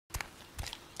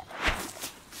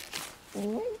I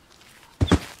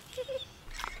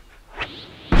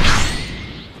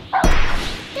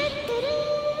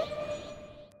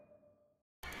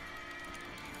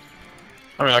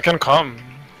mean, I can come.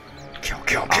 Kill,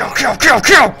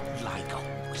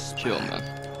 Kill, man.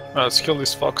 Let's kill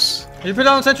this fox. You put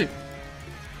down sentry.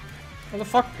 What the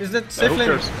fuck? Is that safe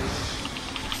lane?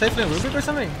 Safe lane Rubik or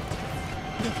something?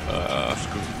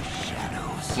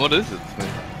 What is it?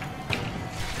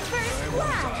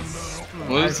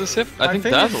 What is this hip? I think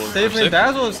Dazzle. Safe lane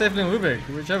Dazzle or safe lane Rubik,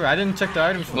 whichever. I didn't check the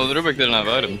items. Well, the Rubik didn't have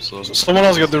items, so. Someone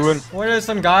else got the rune. What is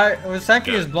some guy?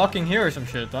 Sanky is blocking here or some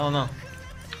shit. I don't know.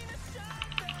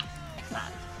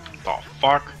 Oh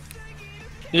fuck.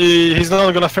 He's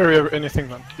not gonna ferry anything,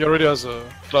 man. He already has a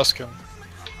flask in.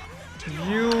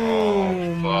 You.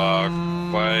 Fuck.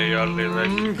 Why are they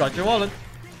like? Got your wallet.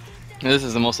 This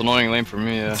is the most annoying lane for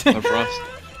me, or for us.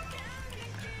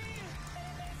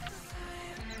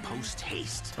 Post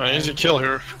haste. Easy kill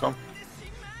here. Come.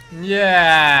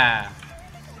 Yeah.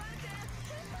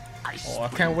 Oh, I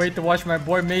can't wait to watch my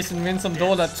boy Mason win some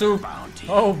Dota too.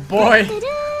 Oh boy.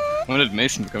 When did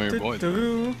Mason become your boy?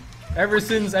 Ever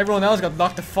since everyone else got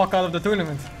knocked the fuck out of the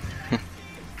tournament.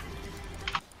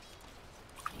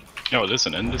 Oh, there's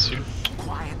an end this year.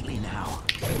 Quietly now.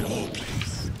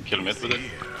 Kill him with it.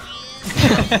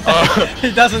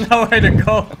 He doesn't know where to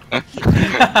go.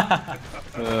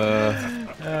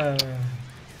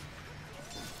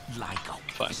 Like a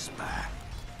whisper.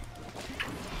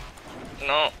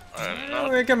 No, I'm not.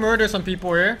 We can murder some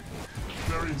people here.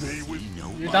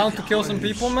 You down to kill some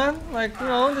people, man? Like, you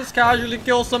know, just casually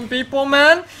kill some people,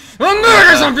 man? We'll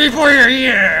murder some people here!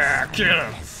 Yeah! Kill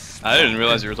him! I didn't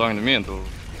realize you were talking to me until,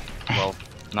 well,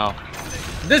 now.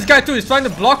 This guy too is trying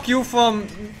to block you from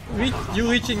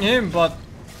you reaching him, but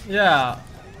yeah.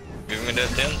 Give me that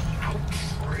then.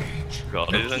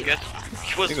 God. I didn't get.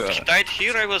 He died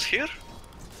here, I was here.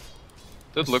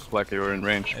 It looked like you were in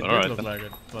range, but It alright did look then. like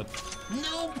it, but...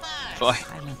 Fine.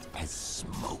 Silent as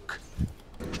smoke.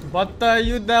 But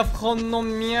you'd have no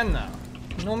miena.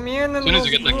 No miena, As soon as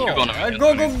you get the cube on him,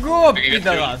 go,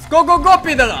 Pidaras! Go,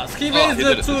 Pidaras! He raised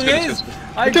the 2 raise.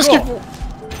 I go!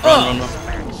 Run.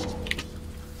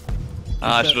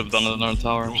 I should have done it on our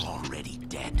tower. Already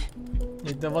dead.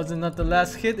 It wasn't not the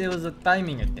last hit, it was a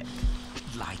timing attack.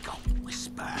 Like a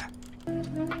whisper.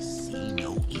 See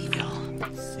no evil.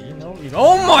 See no evil.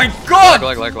 Oh my god!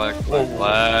 Lag.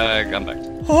 I'm back.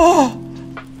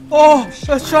 Oh,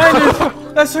 that's Chinese!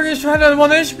 That's Chinese at 1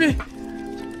 HP!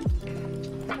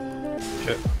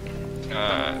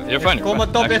 You're fine.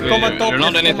 You're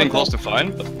not anything close to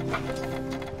fine, but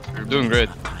you're doing great.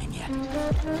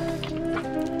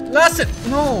 Last it!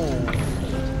 No!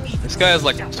 This guy has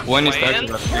like 20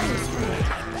 stacks left.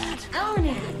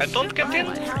 I don't get in.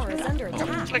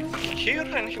 It's like here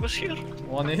and he was here.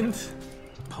 1 int.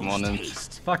 Come on in.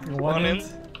 Fucking 1 int.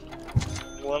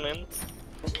 1 int.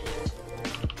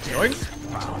 Yoink.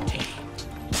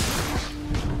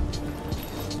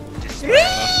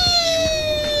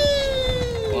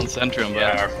 One sentry on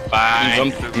back. Fine.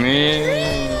 Jump to me.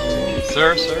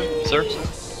 Sir.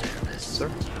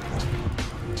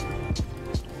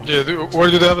 Yeah, where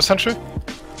do they have a sentry? Deep.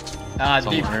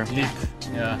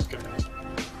 Yeah.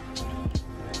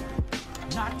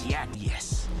 Not yet,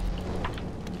 yes.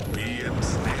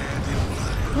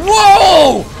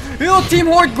 Whoa! Little Team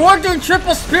Horde Gorg doing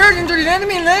triple spirit into the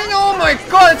enemy lane? Oh my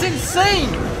god, it's insane!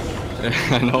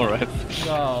 I know, right?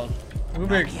 No.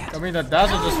 Rubik, I mean that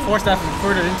Dazzle just forced that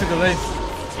further into the lane.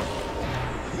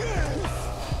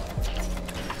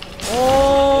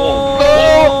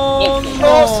 Oh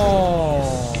no!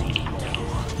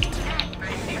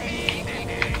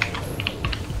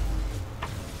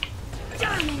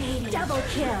 Double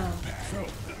kill.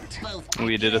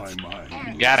 We did it.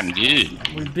 Got him, dude.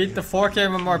 We beat the 4K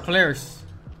with more players.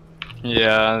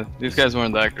 Yeah, these guys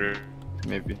weren't that great.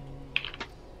 Maybe.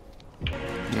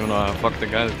 You wanna fuck the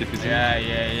guy that TP's Yeah.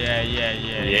 Yeah.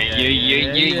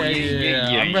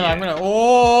 I'm gonna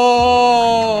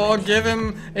give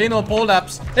him anal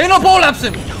prolapse. Anal prolapse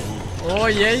him! Oh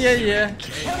yeah. Yeah.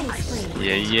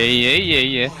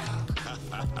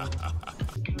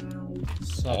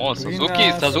 Oh,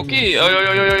 Suzuki!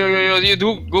 Yo, you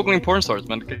do googling porn stars,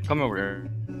 man. Come over here.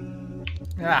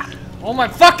 Ah. Oh my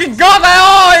fucking god!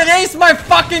 I erased my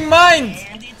fucking mind!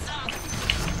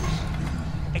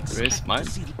 Erase mine?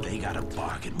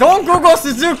 Don't Google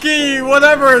Suzuki,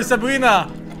 whatever, Sabrina!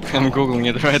 I'm googling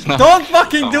it right now. Don't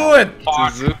fucking do it!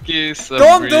 Suzuki Sabrina.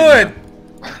 Don't do it!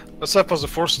 Let's up as the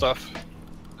 4 staff.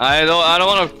 I don't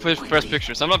want to press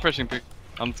pictures. I'm not pressing pictures.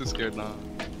 I'm too scared now.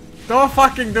 Don't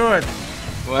fucking do it!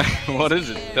 What is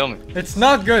it? Tell me. It's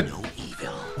not good. Is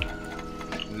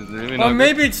it really Or not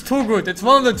maybe it's too good. It's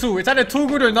one of the two. It's either too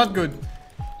good or not good.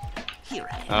 Here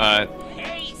I am. Alright. The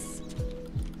enemy's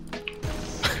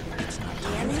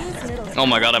middle Oh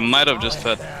my god, I might have just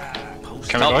fed.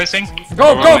 Can we go WehSing?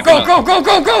 Go, go, go, go, go,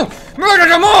 go, go! Murder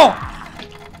them all!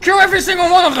 Kill every single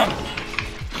one of them!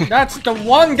 That's the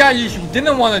one guy you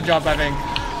didn't want to drop, I think.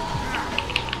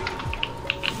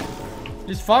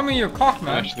 He's farming your cock,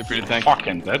 man. Actually pretty tanky.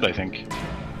 Fucking dead, I think.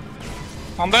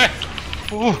 On there!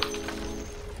 Ooh.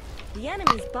 The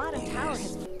enemy's bottom tower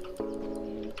has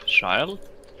Child?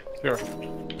 Here.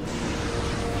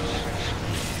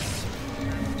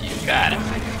 You got it.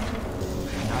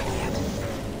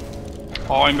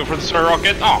 Oh, I'm going for the Sir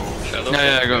Rocket. Oh!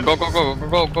 Yeah, go, go, go, go, go,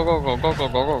 go, go, go, go, go,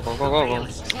 go, go, go, go, go.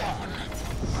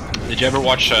 Did you ever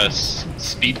watch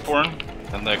speed porn?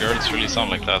 And the girls really sound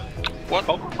like that. What?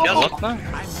 What now?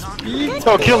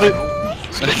 Oh, kill it!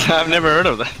 I've never heard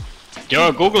of that.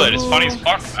 Yo, Google it. It's funny as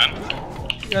fuck, man.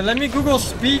 Yeah, let me Google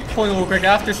speed porn real quick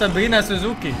after Sabrina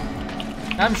Suzuki.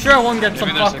 I'm sure I won't get Maybe some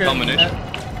there's a fucking... combination.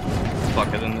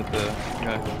 Fuck it, and it,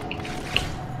 yeah.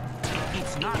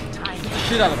 It's not time.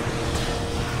 Shit out of it.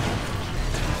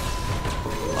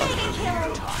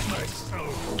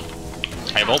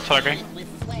 Hey, Volt, fucker.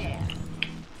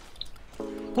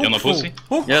 You on the Hookful. pussy?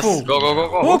 Hookful. Yes, go, go, go,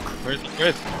 go. Hook. Where's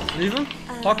it? Leave him?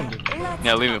 Fuck him, dude.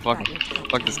 Yeah, leave it, fuck him.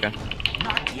 Fuck this guy.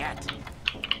 Not yet.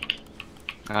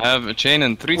 I have a chain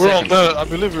in 3 We're all seconds. dead. I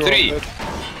believe we're 3, all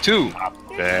dead. 2,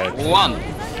 Dead. 1.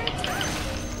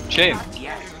 Chain. Not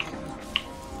yet.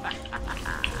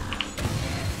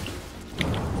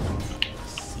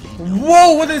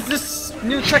 Whoa, what is this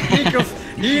new technique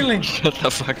of healing? Shut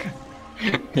the fuck.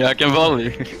 Yeah, I can volley.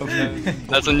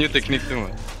 That's a new technique too,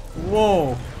 man.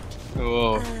 Whoa.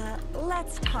 Whoa.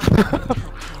 let's talk about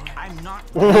I'm not.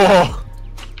 Whoa!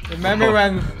 Remember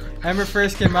when Ember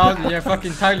first came out? Yeah,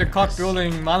 fucking Tyler Cock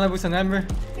building mana boost and Ember?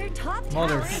 your top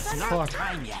tower is under Motherfuck.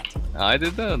 Time yet. I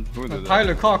did that. Who did that?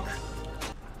 Tyler Cock.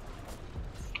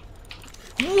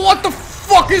 What the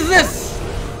fuck is this?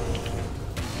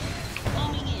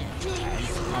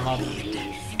 I'm out.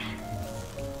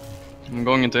 I'm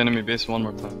going into enemy base one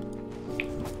more time.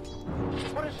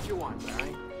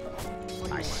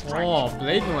 Oh,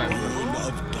 Blade Web.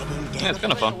 Yeah, it's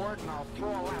kind of fun.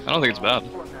 I don't think it's bad.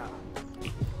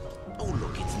 Oh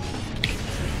look, it's me.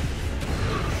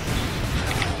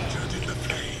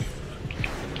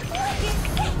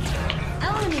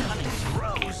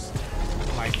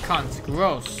 My cunt's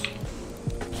gross. I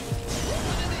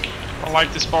don't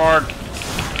like this part.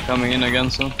 Coming in again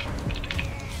soon.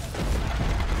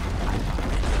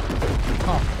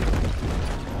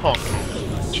 Oh.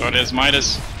 So it is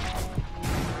Midas.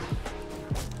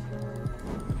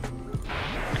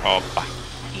 Opa.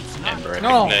 Ember in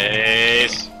No.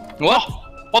 place. What?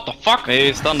 What the fuck?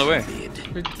 He stunned away.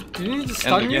 Wait, did you just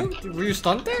stun me? again. Were you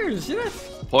stunned there? Did you see that?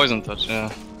 Poison touch,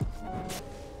 yeah.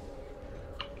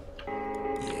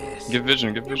 Yes. Give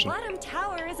vision, give Your vision. bottom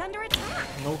tower is under attack.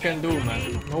 No can do,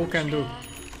 man. No can do.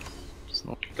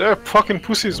 They're fucking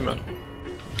pussies, man.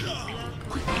 You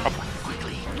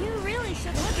really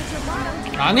should look at your bottom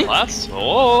tower. Nani? That's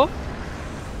oh.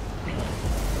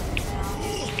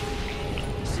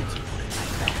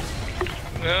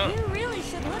 You really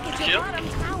should look at your bottom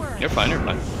tower. You're fine, you're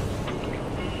fine.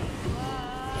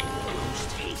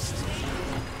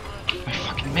 I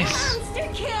fucking miss. Monster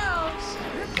kills.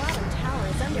 Your bottom tower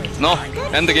is under attack. No,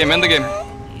 end the game, end the game.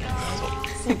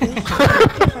 For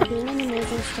being an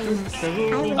amazing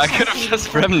streamer. I could have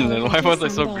just remnant. Why was I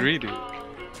so greedy?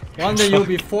 One day you'll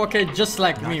be 4K just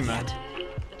like me, man.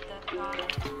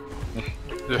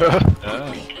 Yeah.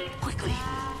 Yeah. Quickly.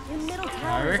 Your middle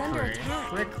tower is under Quickly. attack.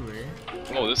 Quickly.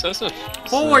 Oh, this has a.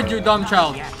 Forward, you dumb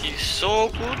child. He's so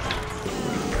good.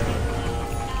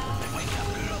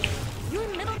 Your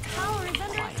middle tower is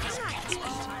under attack.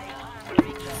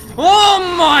 Oh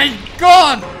my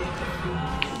god!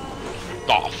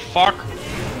 The fuck?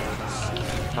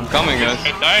 I'm coming, guys.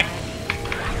 I die?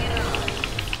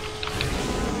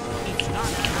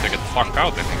 They get the fuck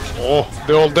out, I think. Oh,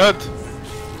 they're all dead.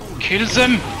 Kills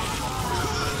him!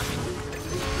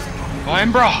 Go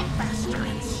in, bro!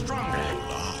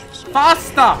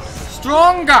 Faster!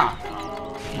 Stronger!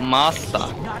 Master.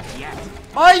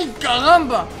 Ay,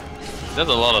 caramba! That's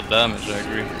a lot of damage, I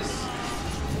agree.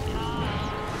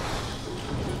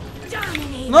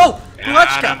 No!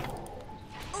 Kurachka!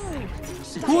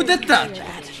 Who did that?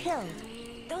 Killed.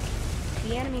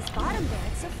 The enemy's bottom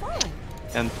barracks have fallen.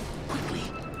 End.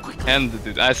 End,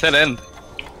 dude. I said end.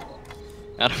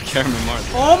 I don't care anymore.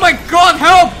 Oh my god,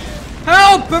 help!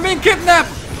 Help! I'm being kidnapped!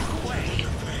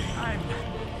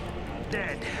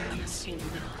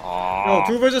 Yo,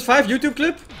 2 versus 5 YouTube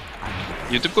clip?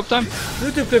 YouTube clip time?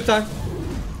 YouTube clip time.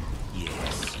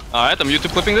 Alright, I'm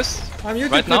YouTube clipping this. I'm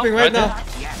YouTube Right now? clipping right now.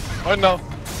 Right now.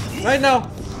 Right now.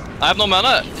 I have no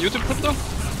mana. YouTube clip though?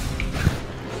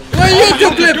 Wait,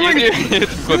 YouTube clip!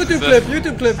 YouTube YouTube clip,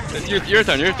 YouTube clip. Your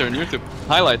turn, YouTube.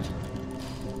 Highlight.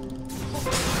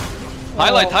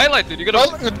 Highlight, dude. You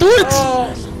gotta. Do it!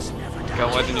 Oh, God,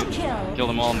 why didn't you kill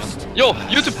them all, man? Yo,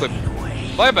 YouTube clip.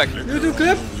 Buyback. YouTube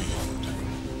clip?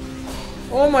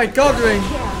 Oh my god, Ring.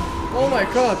 Oh my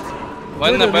god. Why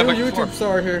You're didn't I the buy new back before? YouTube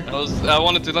star here. I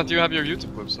wanted to let you have your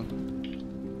YouTube clips. So.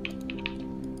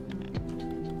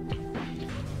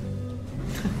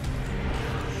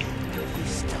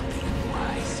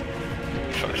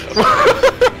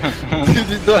 You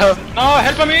did that. No,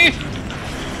 help me!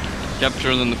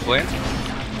 Captured in the plane.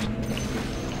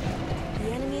 The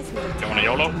enemy's middle You want a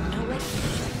YOLO?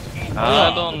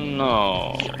 I don't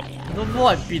know. The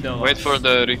what, Pido? Wait for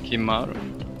the Rikimaru.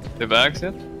 The bags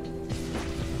yet?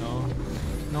 No.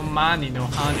 No money, no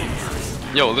honey.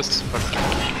 Yo, this is fucking.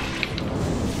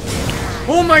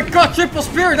 Oh my god, triple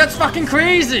spear, that's fucking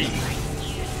crazy!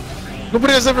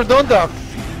 Nobody has ever done that.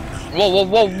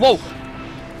 Whoa!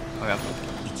 Oh yeah.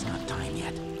 It's not time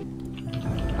yet.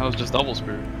 That was just double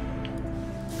spear.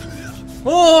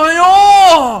 Oh,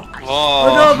 yo! Oh.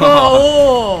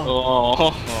 Oh.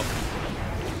 Oh.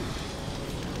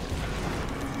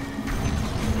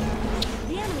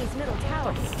 The enemy's middle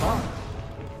tower is falling.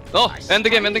 Oh, end the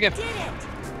game. Did it!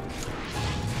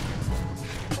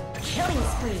 Killing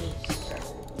spree.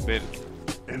 Wait.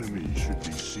 Enemy should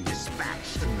be seen.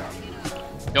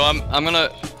 Yo, I'm gonna.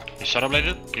 He's Shadow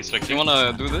Bladed. He's like, You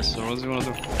wanna do this or what does he wanna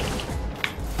do?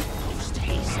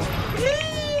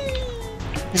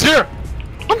 He's here!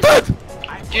 I'm dead!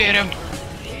 get him!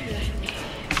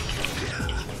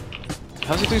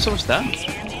 How's he doing so much damage?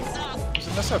 He's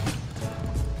in SF.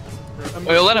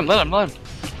 Oh, yo, let him.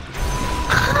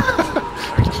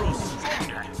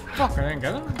 Fuck, I didn't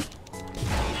get him.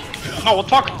 No, what the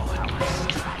fuck?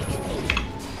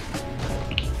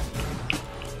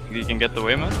 You can get the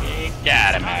way, man.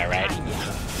 Got him, alright.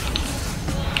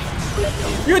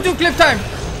 YouTube clip time!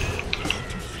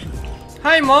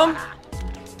 Hi, mom!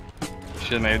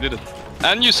 Shit, man, you did it.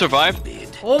 And you survived.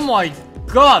 Oh my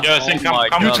god! Yo, Sing, Oh my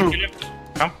come, God. come.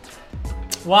 YouTube. Come.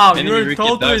 Wow, Enemy you're Ricky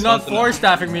totally dies not something. force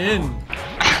staffing me in.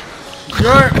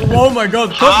 You're. Oh my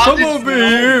god, come over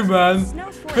here, man. No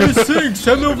force. Hey, Sing,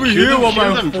 send over here while my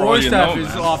them for all force you staff know, is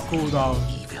man. off cooldown.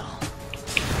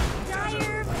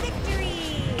 Dire victory!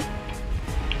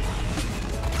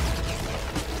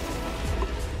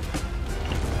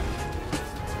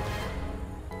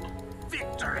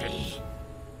 Victory!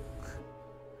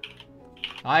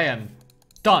 I am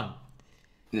done.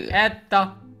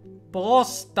 Это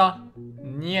просто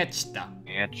нечто.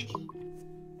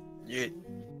 Yeah.